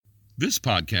This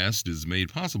podcast is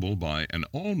made possible by an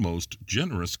almost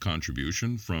generous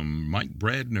contribution from Mike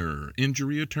Brandner,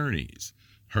 Injury Attorneys.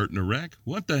 Hurt in a wreck?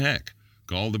 What the heck?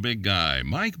 Call the big guy,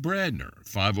 Mike Brandner,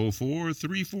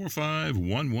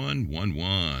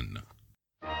 504-345-1111.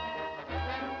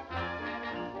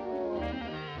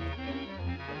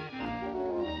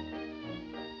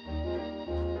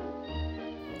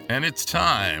 And it's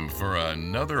time for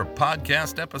another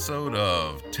podcast episode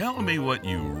of Tell Me What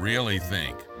You Really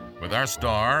Think with our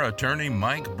star attorney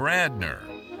Mike Brandner.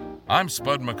 I'm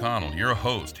Spud McConnell, your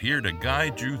host, here to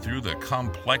guide you through the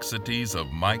complexities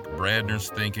of Mike Brandner's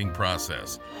thinking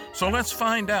process. So let's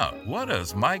find out, what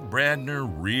does Mike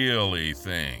Brandner really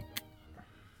think?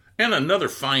 And another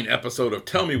fine episode of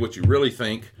Tell Me What You Really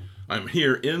Think. I'm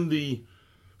here in the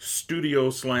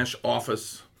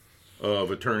studio/office of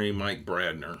attorney Mike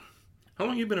Brandner. How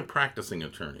long have you been a practicing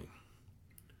attorney?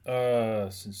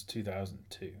 Since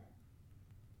 2002.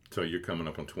 So you're coming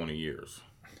up on 20 years.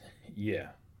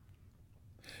 Yeah.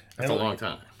 That's a long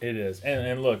time. It is.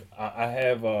 And look, I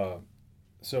have,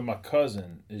 so my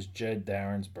cousin is Jed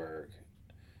Darrensburg,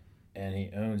 and he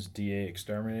owns DA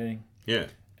Exterminating. Yeah.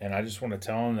 And I just want to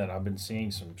tell him that I've been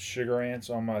seeing some sugar ants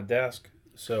on my desk.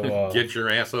 So get your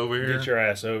ass over here. Get your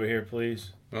ass over here,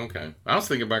 please. Okay. I was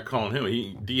thinking about calling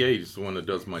him. DA is the one that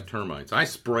does my termites. I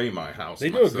spray my house. They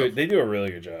myself. They do a really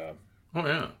good job. Oh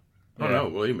yeah. Oh no,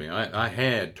 believe me. I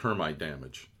had termite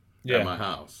damage at my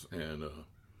house, and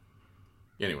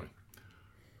anyway.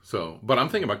 So, but I'm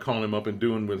thinking about calling him up and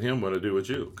doing with him what I do with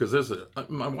you, because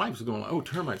my wife's going, oh,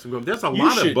 termites. I'm going, there's a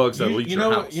lot of bugs that leach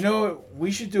your house. You know what?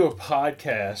 We should do a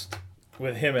podcast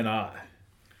with him and I.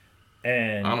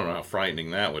 And I don't know how frightening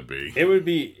that would be. It would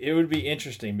be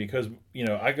interesting because, you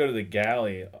know, I go to the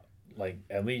galley like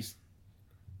at least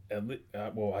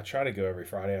well, I try to go every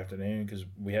Friday afternoon because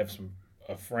we have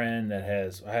a friend that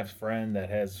has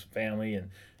family,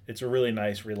 and it's a really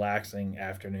nice relaxing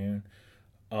afternoon.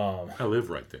 I live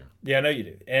right there. Yeah, I know you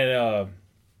do.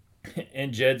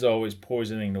 And Jed's always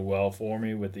poisoning the well for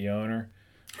me with the owner.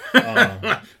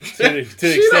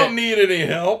 She don't need any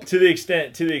help. To the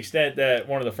extent that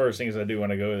one of the first things I do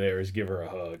when I go there is give her a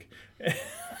hug.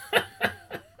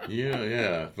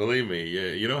 Yeah. Believe me,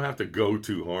 you don't have to go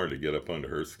too hard to get up under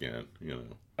her skin. You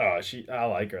know. Oh, I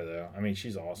like her though. I mean,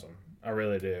 she's awesome. I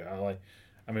really do.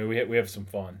 We have some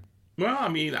fun. Well, I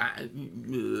mean, I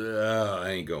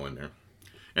ain't going there,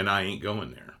 and I ain't going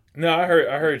there. No, I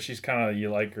heard she's kind of you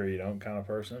like her, you don't kind of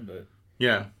person, but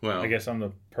yeah. Well, I guess I'm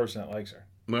the person that likes her.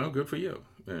 Well, good for you.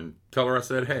 And tell her I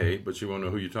said hey, but she won't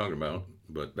know who you're talking about.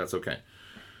 But that's okay.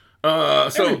 So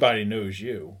everybody knows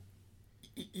you.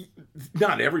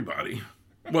 Not everybody.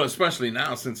 Well, especially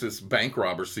now since it's bank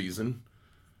robber season,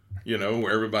 you know,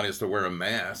 where everybody has to wear a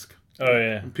mask. Oh,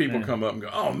 yeah. And people come up and go,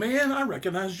 oh, man, I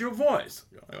recognize your voice.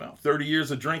 Well, 30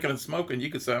 years of drinking and smoking, you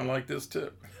could sound like this,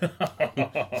 too.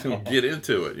 So get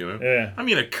into it, you know. Yeah. I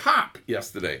mean, a cop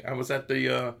yesterday. I was at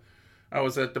the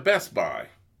Best Buy.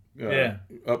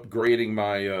 Upgrading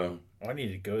my... I need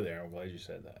to go there. I'm glad you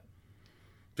said that.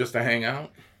 Just to hang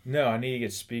out? No, I need to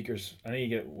get speakers. I need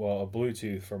to get, a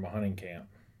Bluetooth for my hunting camp.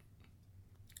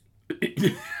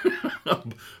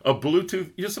 A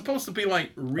Bluetooth? You're supposed to be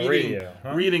like reading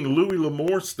Louis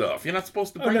L'Amour stuff. You're not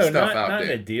supposed to bring stuff out there. Not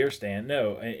in a deer stand.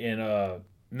 No,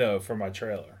 no, for my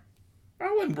trailer. I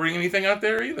wouldn't bring anything out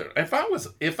there either. If I was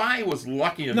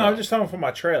lucky enough. No, I'm just talking for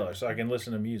my trailer so I can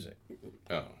listen to music.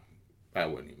 Oh, I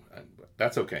wouldn't even.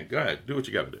 That's okay. Go ahead. Do what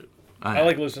you got to do. I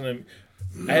like listening.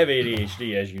 I have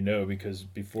ADHD, as you know, because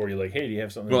before you're like, hey, do you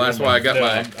have something? Well, that's why I got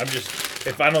my... I'm just,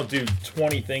 if I don't do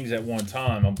 20 things at one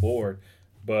time, I'm bored.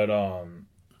 But,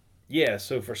 yeah,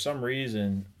 so for some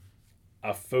reason,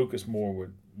 I focus more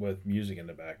with music in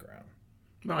the background.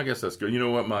 No, I guess that's good. You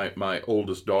know what? My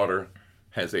oldest daughter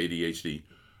has ADHD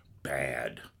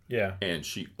bad. Yeah. And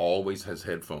she always has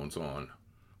headphones on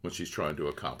when she's trying to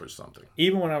accomplish something.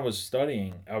 Even when I was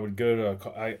studying, I would go to,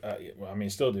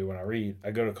 still do when I read. I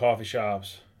go to coffee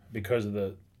shops because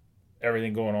of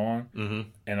everything going on,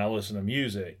 and I listen to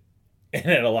music, and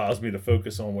it allows me to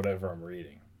focus on whatever I'm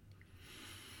reading.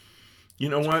 You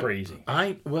know what? Crazy.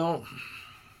 But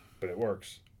it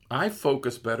works. I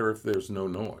focus better if there's no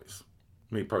noise,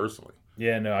 me personally.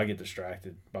 Yeah, no, I get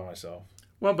distracted by myself.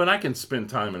 Well, but I can spend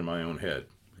time in my own head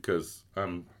because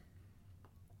I'm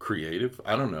creative.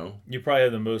 I don't know. You probably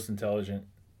have the most intelligent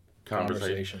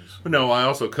conversations. No, I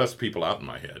also cuss people out in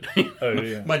my head. Oh,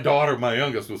 yeah. My daughter, my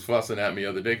youngest, was fussing at me the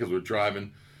other day because we're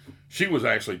driving. She was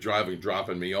actually driving,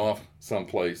 dropping me off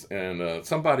someplace, and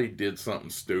somebody did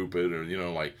something stupid, or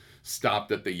like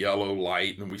stopped at the yellow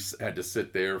light, and we had to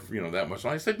sit there for, that much.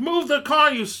 I said, move the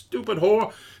car, you stupid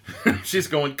whore. She's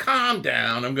going, calm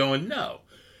down. I'm going, no.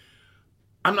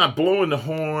 I'm not blowing the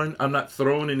horn. I'm not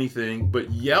throwing anything. But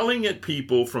yelling at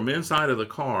people from inside of the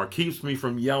car keeps me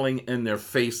from yelling in their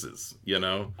faces,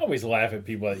 I always laugh at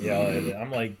people that yell at it.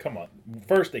 I'm like, come on.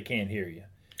 First, they can't hear you.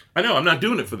 I know. I'm not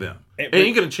doing it for them. It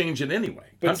ain't going to change it anyway.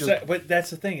 But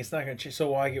that's the thing. It's not going to change. So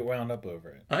why get wound up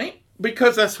over it?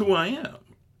 Because that's who I am.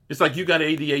 It's like you got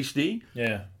ADHD.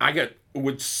 Yeah. I got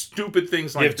with stupid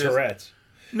things like this. Tourette's.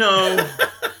 No.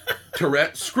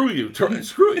 Tourette, screw you. Tourette,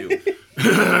 screw you.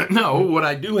 No, what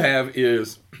I do have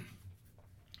is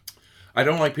I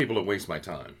don't like people that waste my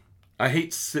time. I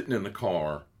hate sitting in the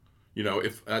car.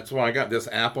 If that's why I got this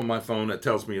app on my phone that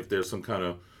tells me if there's some kind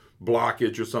of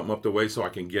blockage or something up the way so I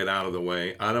can get out of the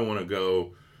way. I don't want to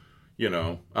go, I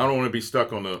don't want to be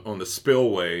stuck on the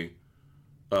spillway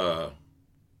because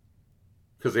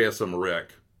they had some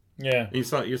wreck. Yeah. You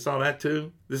saw that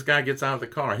too? This guy gets out of the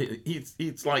car.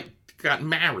 He's like got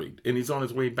married and he's on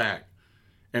his way back.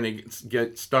 And he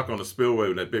gets stuck on the spillway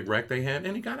with that big wreck they had,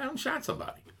 and he got out and shot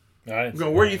somebody. Where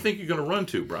do you think you're going to run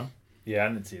to, bro? Yeah, I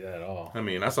didn't see that at all. I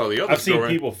mean, I saw the other I've story.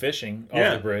 seen people fishing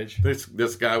off the bridge.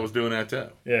 This guy was doing that too.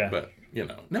 Yeah. But,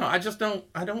 no, I just don't,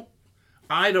 I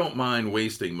don't mind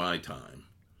wasting my time.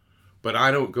 But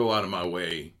I don't go out of my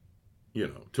way,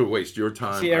 to waste your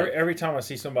time. See, every time I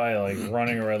see somebody like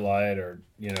running a red light or,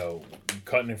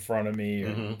 cutting in front of me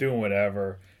or doing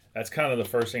whatever, that's kind of the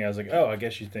first thing I was like, oh, I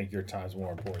guess you think your time's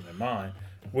more important than mine,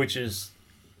 which is,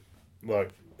 look,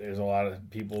 there's a lot of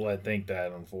people that think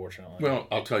that, unfortunately. Well,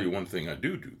 I'll tell you one thing I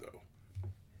do though.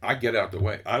 I get out the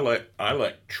way. I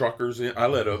let truckers in. I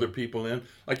let other people in.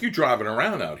 Like you driving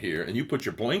around out here and you put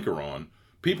your blinker on,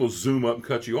 people zoom up and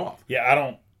cut you off. Yeah, I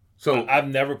don't. So I've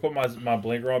never put my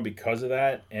blinker on because of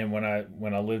that. And when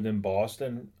I lived in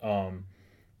Boston,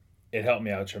 it helped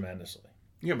me out tremendously.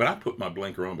 Yeah, but I put my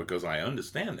blinker on because I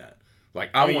understand that. Like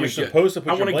you're supposed to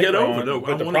put your blinker on,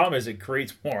 but the problem is it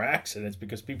creates more accidents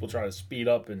because people try to speed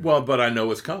up and. Well, but I know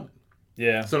it's coming.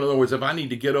 Yeah. So in other words, if I need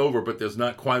to get over, but there's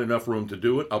not quite enough room to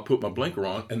do it, I'll put my blinker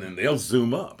on, and then they'll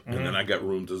zoom up, and then I got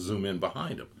room to zoom in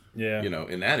behind them. Yeah.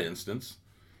 In that instance.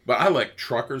 But I let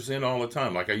truckers in all the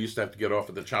time. Like I used to have to get off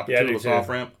at the Chapatulas off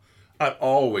ramp. I'd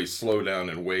always slow down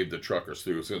and wave the truckers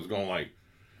through. So it was going like,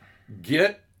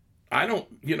 I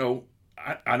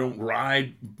don't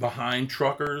ride behind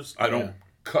truckers. I don't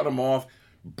cut them off.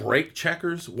 Brake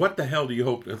checkers? What the hell do you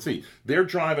hope? Let's see. They're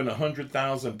driving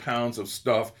 100,000 pounds of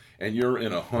stuff, and you're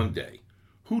in a Hyundai.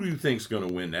 Who do you think's going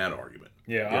to win that argument?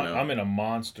 Yeah, I'm in a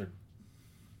monster.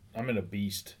 I'm in a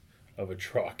beast of a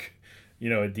truck.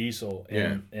 A diesel.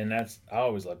 And that's, I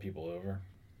always let people over.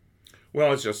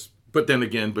 Well, it's just, but then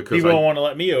again, because people don't want to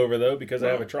let me over, though, because I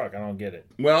have a truck. I don't get it.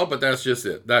 Well, but that's just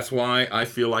it. That's why I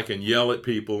feel I can yell at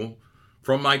people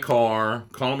from my car,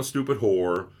 call them a stupid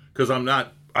whore, because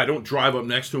I don't drive up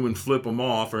next to them and flip them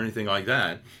off or anything like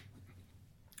that.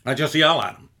 I just yell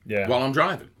at them while I'm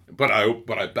driving. But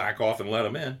I back off and let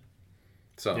them in.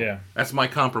 So that's my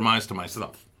compromise to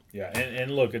myself. Yeah,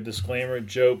 and look, a disclaimer,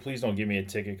 Joe, please don't give me a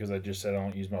ticket because I just said I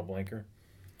don't use my blinker.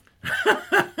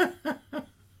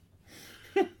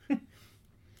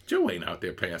 Joe ain't out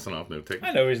there passing off no tickets.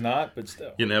 I know he's not, but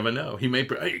still. You never know. He may,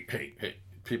 hey,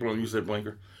 people don't use their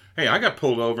blinker. Hey, I got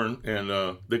pulled over,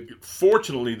 and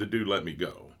fortunately the dude let me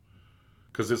go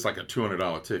because it's like a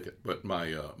 $200 ticket, but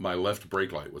my left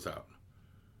brake light was out,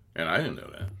 and I didn't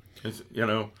know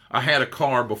that. I had a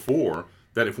car before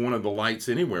that if one of the lights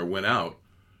anywhere went out,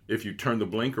 if you turn the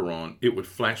blinker on, it would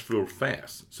flash real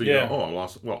fast. So you go, I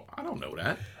lost. Well, I don't know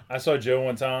that. I saw Joe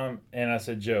one time, and I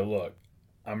said, Joe, look,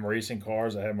 I'm racing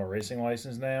cars. I have my racing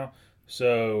license now.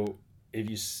 So if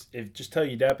just tell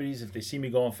your deputies, if they see me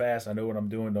going fast, I know what I'm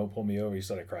doing. Don't pull me over. He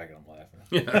started cracking. I'm laughing.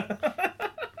 Yeah.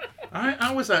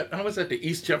 I was at the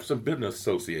East Jefferson Business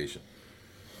Association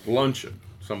luncheon.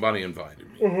 Somebody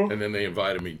invited me, and then they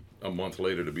invited me a month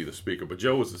later to be the speaker. But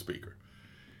Joe was the speaker,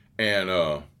 and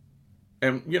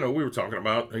we were talking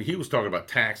about, he was talking about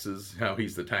taxes, how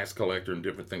he's the tax collector and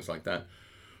different things like that.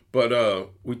 But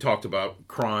we talked about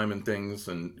crime and things,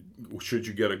 and should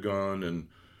you get a gun, and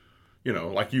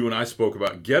like you and I spoke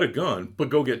about, get a gun, but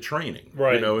go get training.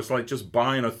 Right. It's like just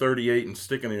buying a 38 and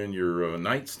sticking it in your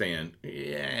nightstand.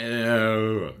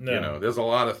 Yeah. No. There's a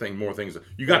lot of more things.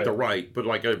 You got the right, but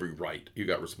like every right, you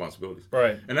got responsibilities.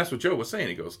 Right. And that's what Joe was saying.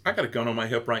 He goes, I got a gun on my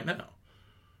hip right now.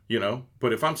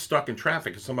 But if I'm stuck in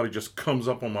traffic and somebody just comes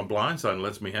up on my blind side and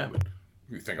lets me have it,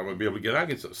 you think I'm going to be able to get out?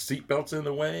 Get some seatbelts in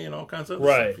the way and all kinds of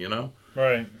stuff,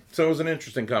 Right. So it was an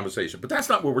interesting conversation. But that's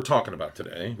not what we're talking about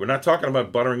today. We're not talking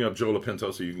about buttering up Joe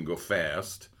LaPinto so you can go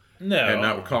fast. No. And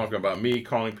not talking about me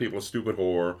calling people a stupid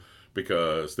whore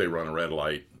because they run a red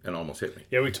light and almost hit me.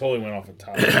 Yeah, we totally went off the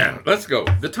topic. Let's go.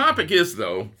 The topic is,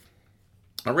 though,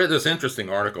 I read this interesting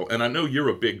article, and I know you're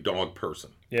a big dog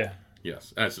person. Yeah.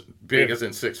 Yes. As big as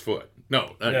in 6 foot.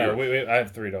 No. I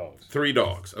have 3 dogs. 3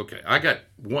 dogs. Okay. I got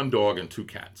 1 dog and 2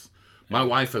 cats. My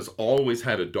wife has always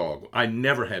had a dog. I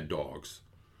never had dogs.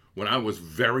 When I was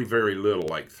very, very little,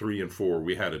 like 3 and 4,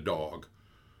 we had a dog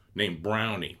named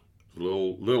Brownie.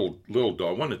 Little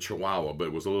dog. Wasn't a Chihuahua, but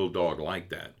it was a little dog like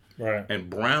that. Right. And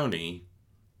Brownie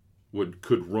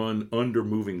could run under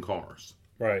moving cars.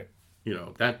 Right. You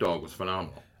know, that dog was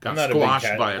phenomenal. I'm not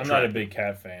a big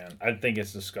cat fan. I think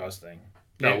it's disgusting.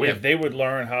 No, if they would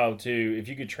learn how to, if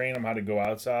you could train them how to go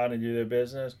outside and do their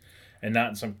business, and not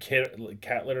in some cat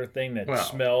litter thing that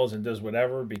smells and does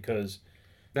whatever, because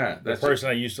the person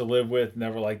I used to live with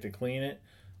never liked to clean it.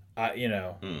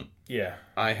 Yeah.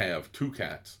 I have 2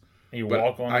 cats. And you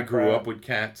walk on. I grew up with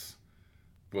cats.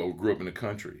 Well, grew up in the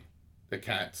country. The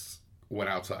cats went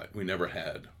outside. We never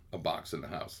had a box in the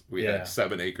house. We had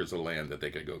 7 acres of land that they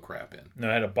could go crap in. No,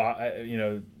 I had a box.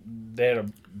 They had a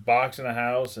box in the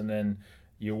house, and then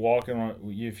you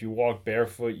if you walk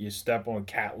barefoot, you step on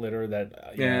cat litter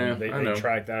that they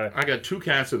track that. I got 2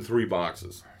 cats and 3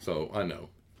 boxes, so I know.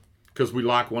 Because we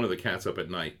lock one of the cats up at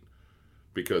night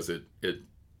because it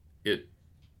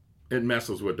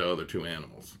messes with the other 2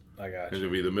 animals. I got you. And it'll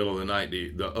be the middle of the night.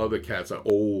 The other cat's an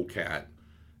old cat,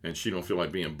 and she don't feel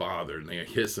like being bothered, and they're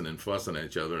hissing and fussing at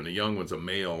each other. And the young one's a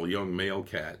young male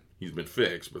cat. He's been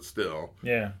fixed, but still,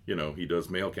 he does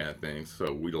male cat things.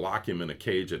 So we lock him in a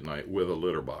cage at night with a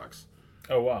litter box.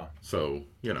 Oh wow! So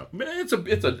it's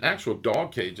an actual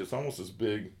dog cage. It's almost as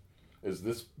big as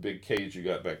this big cage you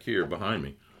got back here behind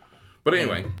me. But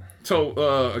anyway,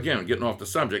 so again, getting off the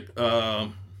subject,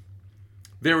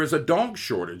 there is a dog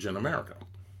shortage in America.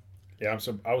 Yeah,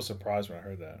 I was surprised when I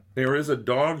heard that. There is a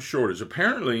dog shortage.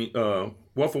 Apparently, for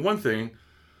one thing,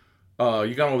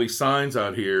 you got all these signs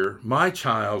out here. My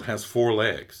child has 4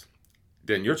 legs.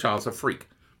 Then your child's a freak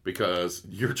because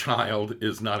your child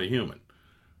is not a human.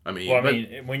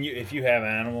 If you have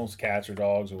animals, cats or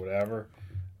dogs or whatever,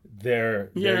 they're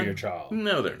your child.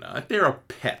 No, they're not. They're a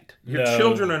pet. Your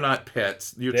children are not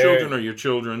pets. Your children are your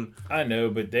children. I know,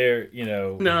 but they're,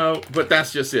 No, but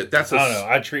that's just it. I don't know.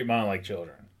 I treat mine like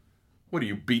children. What, do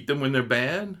you beat them when they're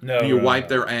bad? No. Do you wipe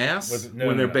their ass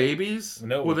when they're babies?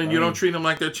 No. Well, then you don't treat them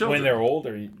like they're children. When they're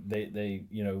older, they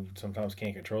sometimes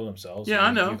can't control themselves. Yeah,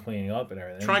 I know. You're cleaning up and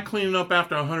everything. Try cleaning up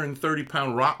after a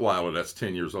 130-pound Rottweiler that's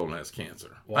 10 years old and has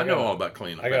cancer. I know all about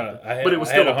cleaning up. But it was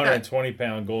still a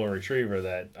 120-pound golden retriever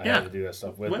that I had to do that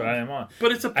stuff with, but I didn't want.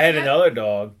 But it's a pet. I had another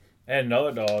dog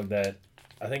that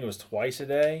I think it was twice a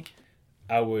day.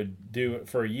 I would do it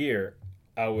for a year.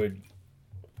 I would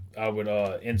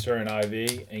insert an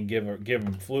IV and give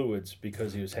him fluids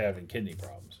because he was having kidney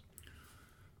problems.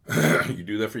 You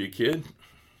do that for your kid?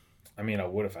 I mean, I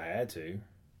would if I had to.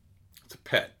 It's a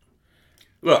pet.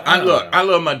 I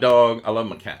love my dog. I love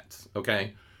my cats.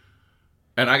 Okay,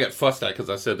 and I get fussed at because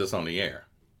I said this on the air.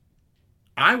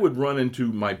 I would run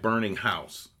into my burning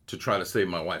house to try to save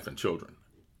my wife and children.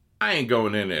 I ain't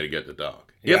going in there to get the dog.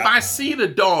 Yeah, if I see the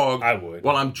dog, I would.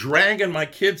 While I'm dragging my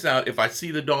kids out, if I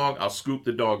see the dog, I'll scoop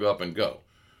the dog up and go.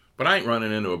 But I ain't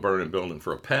running into a burning building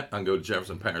for a pet. I can go to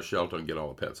Jefferson Parish Shelter and get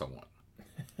all the pets I want.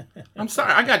 I'm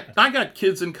sorry. I got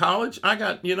kids in college. I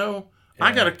got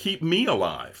to keep me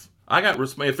alive.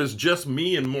 If it's just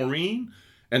me and Maureen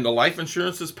and the life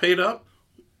insurance is paid up,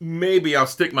 maybe I'll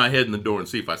stick my head in the door and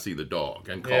see if I see the dog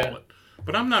and call it.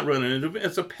 But I'm not running into it.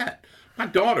 It's a pet. My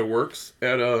daughter works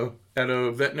at a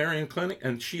veterinarian clinic,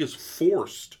 and she is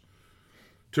forced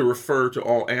to refer to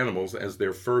all animals as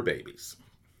their fur babies.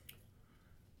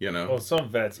 Well, some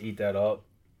vets eat that up.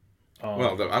 I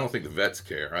don't think the vets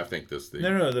care. I think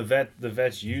No. The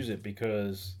vets use it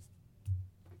because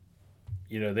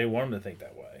they want them to think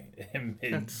that way.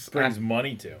 It brings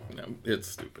money to them. No, it's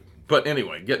stupid. But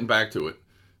anyway, getting back to it,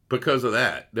 because of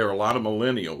that, there are a lot of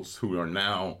millennials who are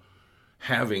now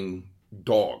having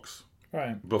dogs.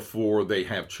 Right. Before they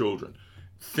have children.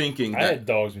 I had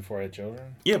dogs before I had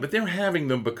children. Yeah, but they're having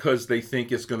them because they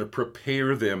think it's going to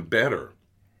prepare them better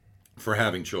for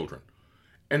having children.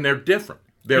 And they're different.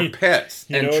 They're pets.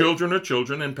 And children are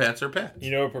children and pets are pets.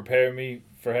 You know what prepared me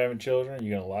for having children?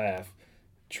 You're going to laugh.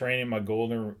 Training my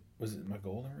golden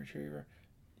retriever?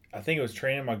 I think it was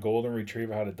training my golden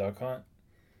retriever how to duck hunt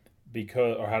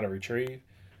or how to retrieve.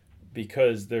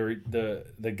 Because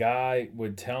the guy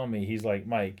would tell me, he's like,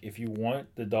 Mike, if you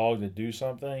want the dog to do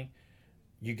something,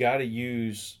 you got to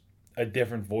use a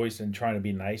different voice than trying to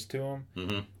be nice to him.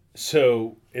 Mm-hmm.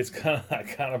 So it's I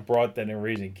kind of brought that in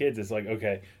raising kids. It's like,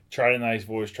 okay, try the nice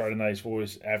voice, try the nice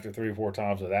voice. After 3 or 4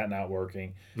 times of that not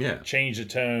working, Yeah. change the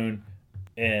tone,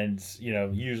 and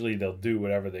usually they'll do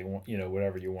whatever they want.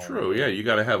 Whatever you want. True. Yeah, you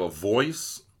got to have a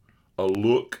voice, a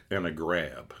look, and a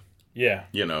grab. Yeah.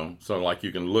 So like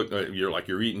you can look.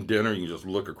 You're eating dinner. You can just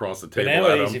look across the But table at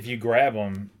nowadays, them. if you grab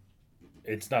them,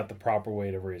 it's not the proper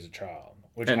way to raise a child.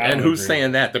 Which And who's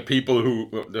saying that? The people who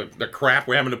the crap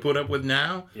we're having to put up with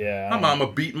now. Yeah. My mama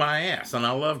beat my ass, and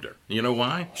I loved her. You know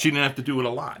why? She didn't have to do it a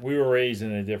lot. We were raised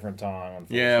in a different time.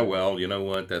 Yeah, well, you know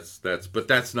what?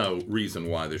 That's no reason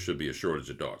why there should be a shortage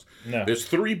of dogs. No. There's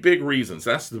 3 big reasons.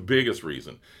 That's the biggest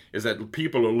reason, is that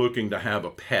people are looking to have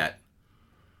a pet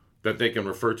that they can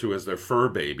refer to as their fur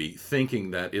baby,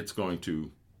 thinking that it's going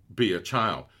to be a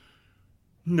child.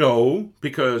 No,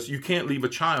 because you can't leave a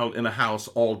child in a house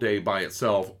all day by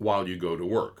itself while you go to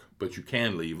work, but you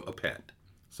can leave a pet.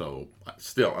 So,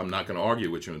 still, I'm not going to argue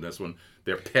with you on this one.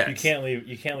 They're pets.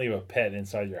 You can't leave a pet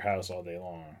inside your house all day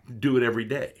long. Do it every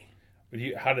day.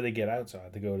 How do they get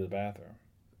outside to go to the bathroom?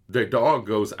 The dog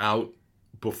goes out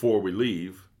before we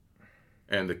leave,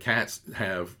 and the cats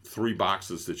have 3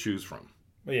 boxes to choose from.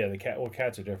 Well, yeah,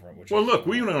 cats are different. Look,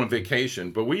 we went on vacation,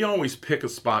 but we always pick a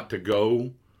spot to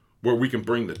go where we can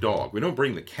bring the dog. We don't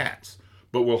bring the cats,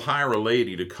 but we'll hire a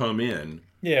lady to come in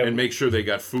and make sure they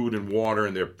got food and water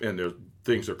and their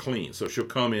things are clean. So she'll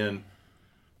come in,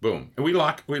 boom, and we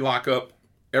lock up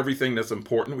everything that's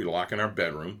important. We lock in our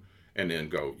bedroom and then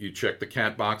go. You check the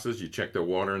cat boxes, you check their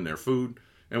water and their food,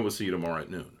 and we'll see you tomorrow at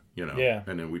noon. Yeah.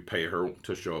 And then we pay her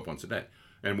to show up once a day,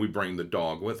 and we bring the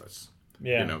dog with us.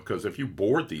 Yeah. Because if you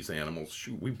board these animals,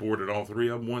 shoot, we boarded all 3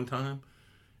 of them one time.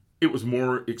 It was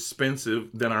more expensive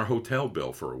than our hotel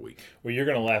bill for a week. Well, you're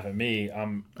gonna laugh at me.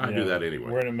 I do that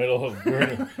anyway. I'm in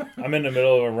the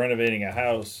middle of renovating a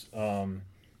house, and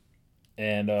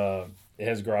it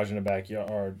has a garage in the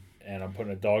backyard, and I'm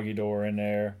putting a doggy door in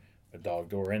there, a dog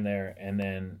door in there, and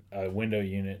then a window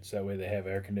unit so that way they have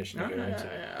air conditioning to go into.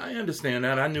 I understand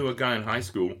that. I knew a guy in high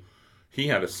school. He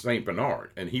had a Saint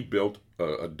Bernard, and he built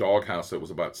a dog house that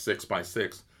was about 6 by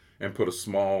 6, and put a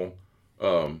small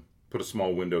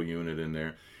window unit in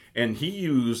there. And he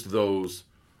used those,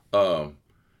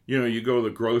 you go to the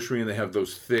grocery and they have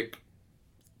those thick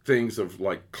things of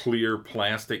like clear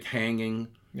plastic hanging,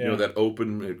 that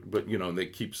open, but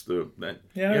that keeps one of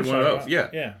those.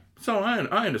 Yeah. So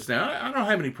I understand. I don't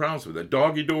have any problems with that.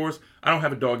 Doggy doors. I don't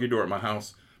have a doggy door at my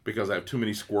house because I have too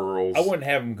many squirrels. I wouldn't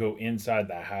have them go inside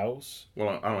the house.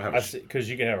 Well, I don't have because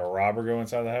you can have a robber go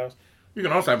inside the house. You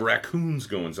can also have raccoons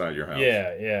go inside your house.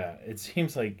 Yeah. It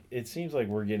seems like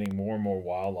we're getting more and more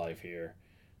wildlife here,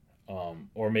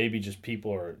 or maybe just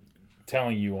people are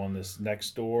telling you on this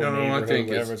next door neighborhood,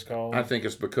 whatever it's called. I think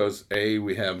it's because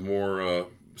we have more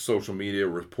social media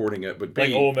reporting it, but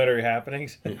like elementary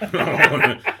happenings.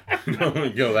 That.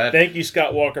 Thank you,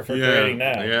 Scott Walker, for creating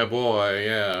that. Yeah, boy.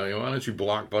 Yeah. Why don't you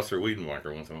block Buster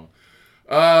Wiedenwacker once in a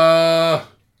while?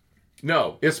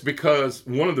 No, it's because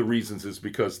one of the reasons is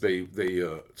because they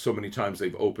so many times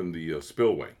they've opened the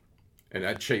spillway, and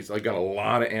that I got a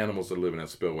lot of animals that live in that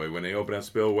spillway. When they open that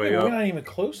spillway up, we're not even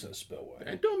close to the spillway.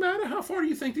 It don't matter how far do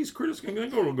you think these critters can go.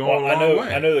 A long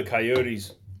way. I know the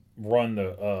coyotes run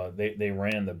they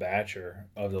ran the batcher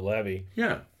of the levee.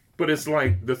 Yeah, but it's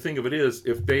like the thing of it is,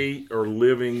 if they are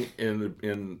living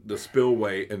in the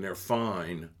spillway and they're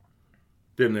fine,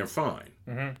 then they're fine.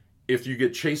 Mm-hmm. If you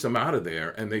chase them out of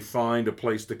there and they find a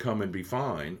place to come and be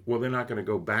fine, well, they're not going to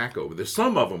go back over there.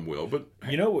 Some of them will, but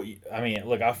you know what? I mean,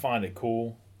 look, I find it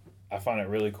cool. I find it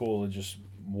really cool to just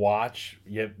watch.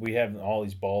 Yet we have all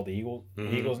these bald eagles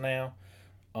now,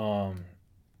 and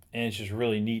it's just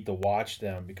really neat to watch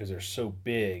them because they're so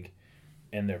big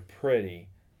and they're pretty.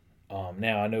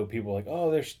 Now I know people are like,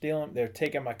 oh, they're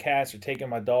taking my cats, they're taking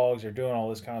my dogs, they're doing all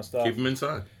this kind of stuff. Keep them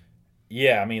inside.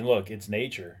 Yeah, I mean, look, it's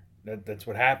nature. That's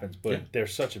what happens, but they're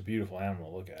such a beautiful animal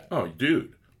to look at. Oh,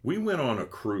 dude, we went on a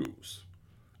cruise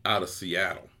out of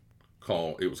Seattle.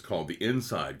 It was called the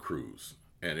Inside Cruise,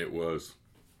 and it was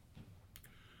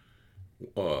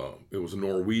a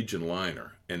Norwegian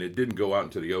liner, and it didn't go out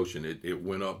into the ocean. It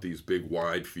went up these big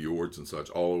wide fjords and such,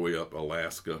 all the way up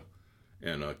Alaska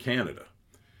and Canada.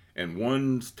 And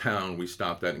one town we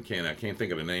stopped at in Canada, I can't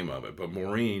think of the name of it, but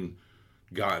Maureen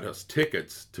got us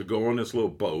tickets to go on this little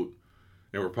boat.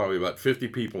 There were probably about 50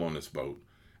 people on this boat,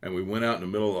 and we went out in the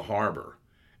middle of the harbor,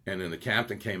 and then the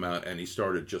captain came out, and he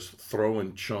started just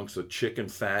throwing chunks of chicken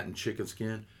fat and chicken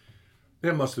skin.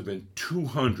 There must have been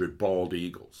 200 bald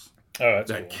eagles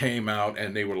that came out,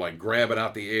 and they were like grabbing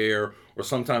out the air, or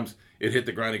sometimes it hit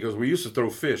the ground. He goes, we used to throw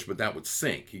fish, but that would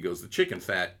sink. He goes, the chicken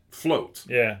fat floats.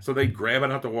 Yeah. So they'd grab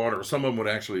it out the water, or some of them would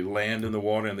actually land in the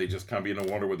water, and they just kind of be in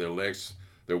the water with their legs,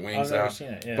 their wings I've never out. seen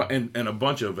it, yeah. But, and a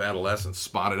bunch of adolescents,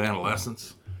 spotted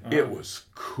adolescents. It was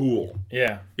cool.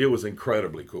 Yeah. It was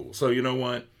incredibly cool. So you know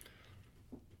what?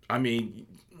 I mean,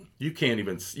 you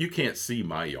can't see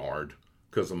my yard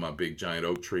because of my big giant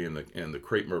oak tree and the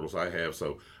crepe myrtles I have.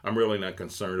 So I'm really not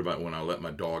concerned about when I let my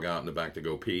dog out in the back to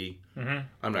go pee. Mm-hmm.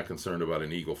 I'm not concerned about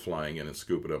an eagle flying in and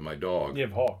scooping up my dog. You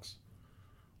have hawks.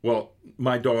 Well,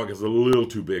 my dog is a little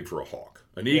too big for a hawk.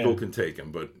 An eagle can take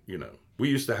him, but we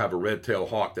used to have a red-tailed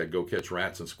hawk that'd go catch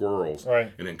rats and squirrels,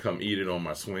 right, and then come eat it on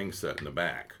my swing set in the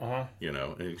back. Uh-huh.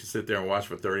 And you can sit there and watch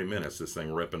for 30 minutes, this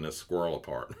thing ripping this squirrel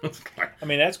apart. I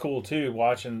mean, that's cool too.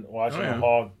 Watching a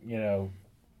hawk,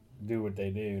 do what they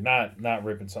do. Not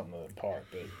ripping something apart,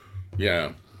 but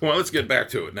yeah. Well, let's get back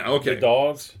to it now. Okay. The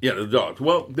dogs. Yeah, the dogs.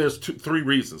 Well, there's three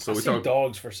reasons. So I see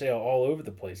dogs for sale all over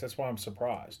the place. That's why I'm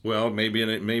surprised. Well, maybe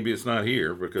it's not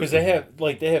here because they have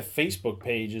Facebook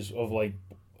pages of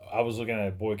I was looking at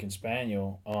a Boykin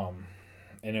Spaniel,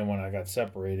 and then when I got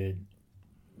separated,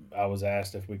 I was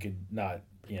asked if we could not,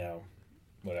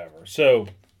 whatever. So,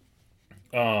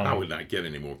 I would not get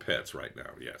any more pets right now.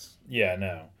 Yes. Yeah,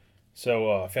 no.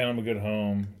 So I found him a good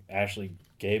home. Ashley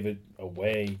gave it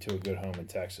away to a good home in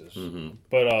Texas. Mm-hmm.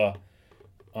 But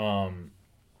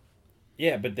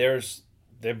but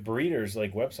they're breeders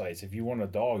websites. If you want a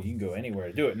dog, you can go anywhere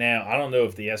to do it. Now I don't know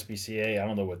if the SPCA, I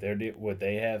don't know what they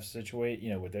have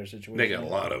what their situation. They got a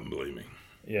lot of them, believe me.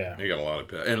 Yeah, they got a lot of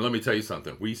pets. And let me tell you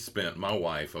something.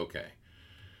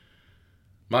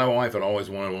 My wife had always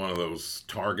wanted one of those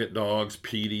Target dogs,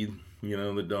 Petey.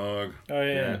 The dog. Oh,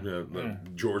 yeah. The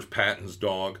George Patton's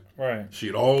dog. Right. She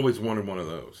had always wanted one of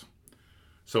those.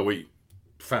 So we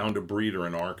found a breeder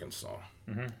in Arkansas.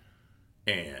 Mm-hmm.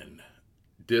 And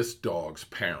this dog's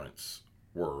parents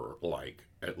were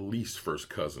at least first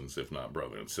cousins, if not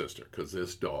brother and sister, because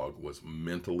this dog was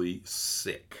mentally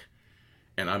sick.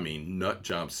 And I mean nut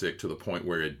job sick to the point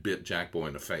where it bit Jack Boy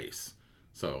in the face.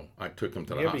 So I took him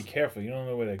to the hospital. You gotta be careful. You don't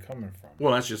know where they're coming from.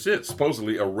 Well, that's just it.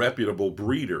 Supposedly a reputable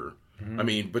breeder. Mm-hmm. I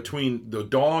mean, between the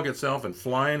dog itself and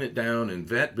flying it down and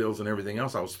vet bills and everything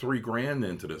else, I was $3,000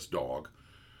 into this dog.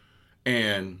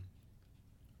 And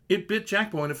it bit Jack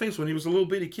Boy in the face when he was a little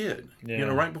bitty kid. Yeah.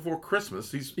 Right before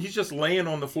Christmas. He's just laying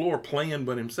on the floor playing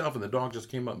by himself, and the dog just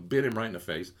came up and bit him right in the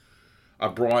face. I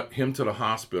brought him to the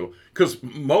hospital because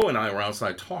Mo and I were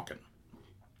outside talking.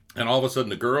 And all of a sudden,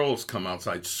 the girls come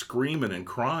outside screaming and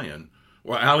crying.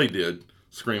 Well, Allie did,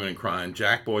 screaming and crying,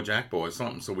 Jack Boy,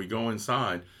 something. So we go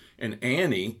inside, and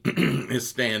Annie is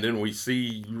standing.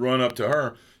 We run up to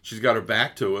her. She's got her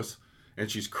back to us,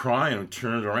 and she's crying and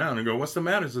turns around and go, what's the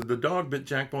matter? Said, the dog bit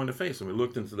Jack Boy in the face. And we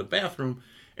looked into the bathroom,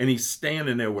 and he's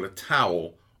standing there with a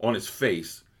towel on his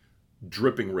face,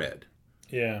 dripping red.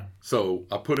 Yeah. So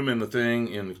I put him in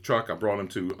the truck. I brought him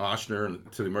to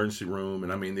Ochsner, to the emergency room.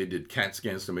 And I mean, they did CAT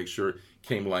scans to make sure it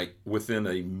came within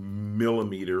a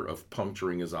millimeter of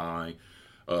puncturing his eye.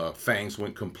 Fangs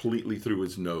went completely through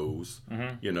his nose.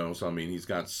 Mm-hmm. So I mean, he's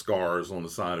got scars on the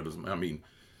side of his,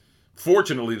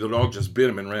 fortunately the dog just bit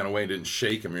him and ran away, didn't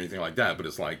shake him or anything like that. But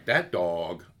it's that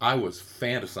dog, I was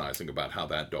fantasizing about how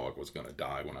that dog was going to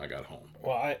die when I got home.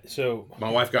 Well, my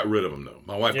wife got rid of him though.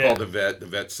 My wife called the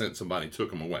vet sent somebody,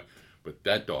 took him away. But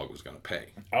that dog was going to pay.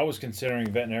 I was considering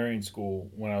veterinarian school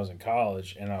when I was in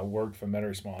college, and I worked for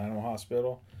Metairie Small Animal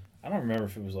Hospital. I don't remember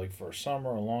if it was for a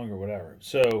summer or longer or whatever.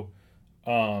 So,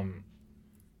 I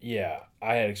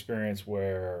had experience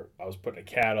where I was putting a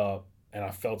cat up, and I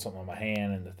felt something on my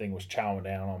hand, and the thing was chowing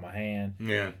down on my hand.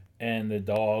 Yeah. And the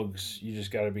dogs, you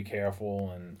just got to be careful.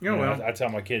 And I tell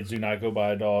my kids, do not go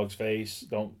by a dog's face.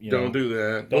 Don't do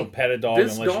that. Don't pet a dog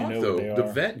unless you know what they are.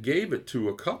 The vet gave it to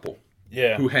a couple.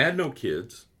 Yeah. Who had no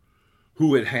kids,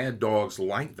 who had dogs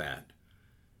like that,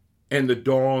 and the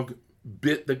dog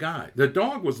bit the guy. The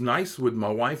dog was nice with my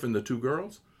wife and the two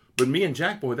girls, but me and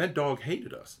Jack Boy, that dog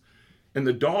hated us, and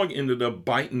the dog ended up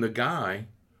biting the guy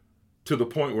to the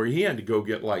point where he had to go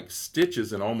get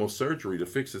stitches and almost surgery to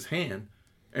fix his hand,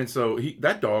 and so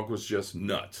that dog was just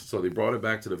nuts. So they brought it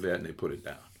back to the vet and they put it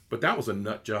down. But that was a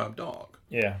nut job dog.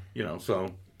 Yeah.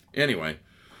 So anyway.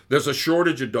 There's a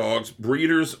shortage of dogs.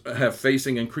 Breeders have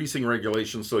facing increasing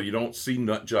regulations, so you don't see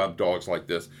nut job dogs like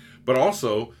this. But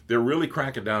also, they're really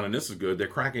cracking down, and this is good, they're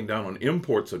cracking down on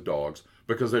imports of dogs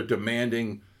because they're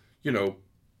demanding,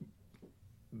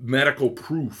 medical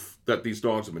proof that these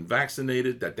dogs have been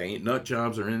vaccinated, that they ain't nut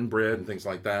jobs or inbred and things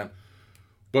like that.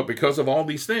 But because of all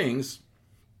these things,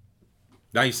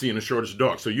 now you're seeing a shortage of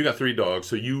dogs. So you got 3 dogs,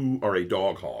 so you are a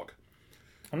dog hog.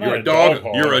 I'm not a dog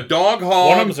hog. You're a dog hog.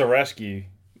 One of them's a rescue.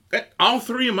 All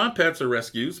three of my pets are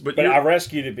rescues, but I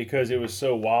rescued it because it was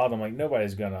so wild. I'm like,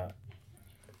 nobody's going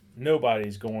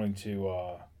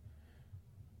to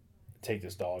take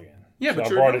this dog in. Yeah, so but I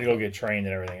brought it to go get trained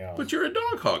and everything else. But you're a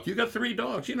dog hawk. You got 3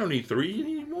 dogs. You don't need 3. You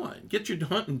need 1. Get your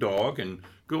hunting dog and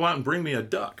go out and bring me a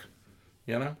duck.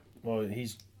 You know. Well,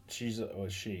 she's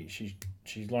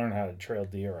learning how to trail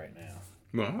deer right now.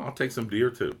 Well, I'll take some deer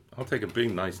too. I'll take a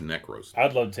big, nice neck roast.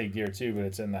 I'd love to take deer too, but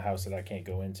it's in the house that I can't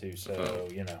go into. So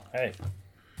hey.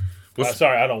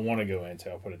 Sorry, I don't want to go into.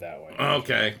 I'll put it that way.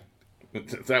 Okay.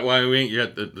 Is that why we ain't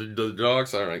got the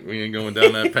dogs? All right, we ain't going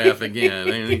down that path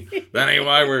again. That ain't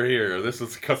why we're here. This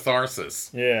is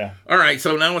catharsis. Yeah. All right,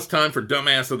 so now it's time for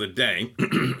Dumbass of the Day.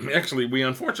 Actually, we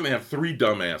unfortunately have 3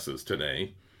 dumbasses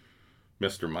today,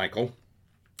 Mr. Michael.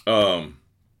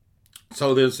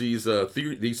 So there's these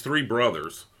 3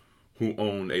 brothers who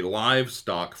own a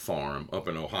livestock farm up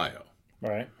in Ohio.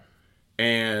 Right.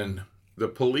 And the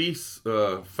police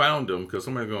found them because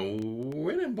somebody going,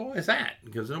 where the boy is at?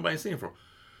 Because nobody's seen him from.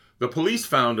 The police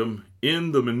found him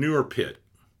in the manure pit,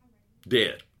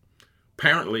 dead.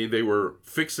 Apparently, they were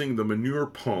fixing the manure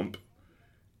pump,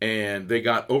 and they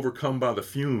got overcome by the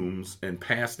fumes and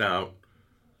passed out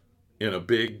in a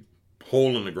big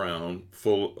hole in the ground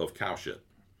full of cow shit.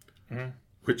 Mm-hmm.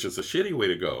 Which is a shitty way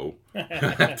to go,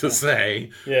 to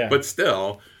say. Yeah. But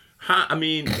still,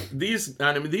 this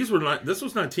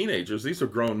was not teenagers. These are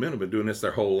grown men who've been doing this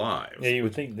their whole lives. Yeah, you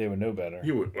would think they would know better.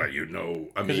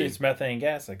 Because it's methane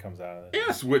gas that comes out of it.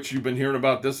 Yes, which you've been hearing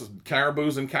about. This is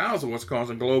caribous and cows and what's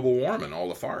causing global warming, all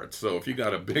the farts. So if you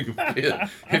got a big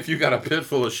pit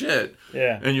full of shit,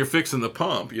 and you're fixing the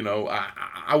pump,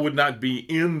 I would not be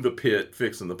in the pit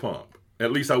fixing the pump.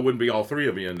 At least I wouldn't be all 3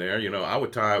 of you in there. I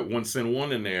would send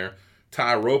one in there,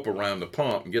 tie a rope around the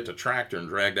pump, and get the tractor and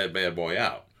drag that bad boy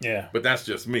out. Yeah. But that's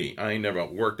just me. I ain't never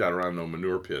worked out around no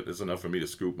manure pit. It's enough for me to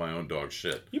scoop my own dog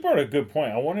shit. You brought a good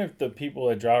point. I wonder if the people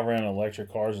that drive around in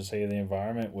electric cars will save the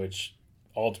environment, which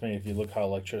ultimately, if you look how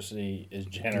electricity is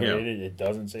generated, it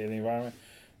doesn't save the environment.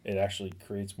 It actually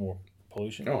creates more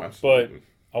pollution. Oh, absolutely.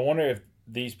 But I wonder if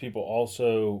these people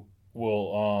also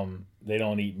will, they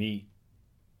don't eat meat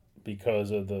because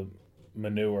of the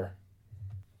manure,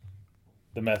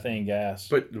 the methane gas.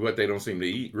 But what they don't seem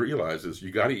to realize is you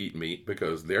got to eat meat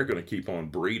because they're going to keep on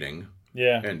breeding,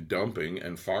 and dumping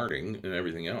and farting and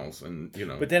everything else, and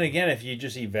But then again, if you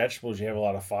just eat vegetables, you have a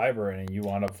lot of fiber, and you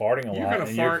wind up farting a lot,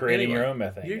 and you're creating your own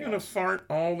methane. You're going to fart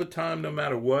all the time, no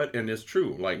matter what, and it's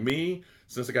true. Like me,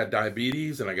 since I got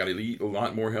diabetes and I got to eat a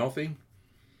lot more healthy,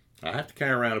 I have to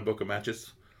carry around a book of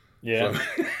matches. Yeah.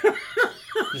 So.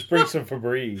 Just bring some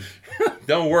Febreze.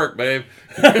 Don't work, babe.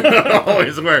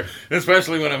 Always work.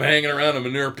 Especially when I'm hanging around a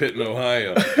manure pit in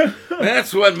Ohio.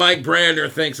 That's what Mike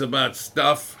Brandner thinks about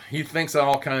stuff. He thinks of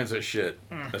all kinds of shit.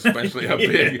 Especially a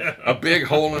big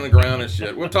hole in the ground and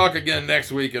shit. We'll talk again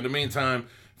next week. In the meantime,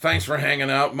 thanks for hanging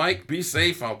out. Mike, be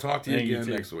safe. I'll talk to you again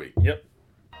next week. Yep.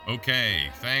 Okay,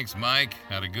 thanks, Mike.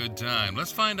 Had a good time.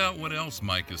 Let's find out what else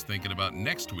Mike is thinking about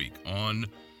next week on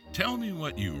Tell Me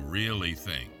What You Really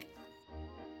Think.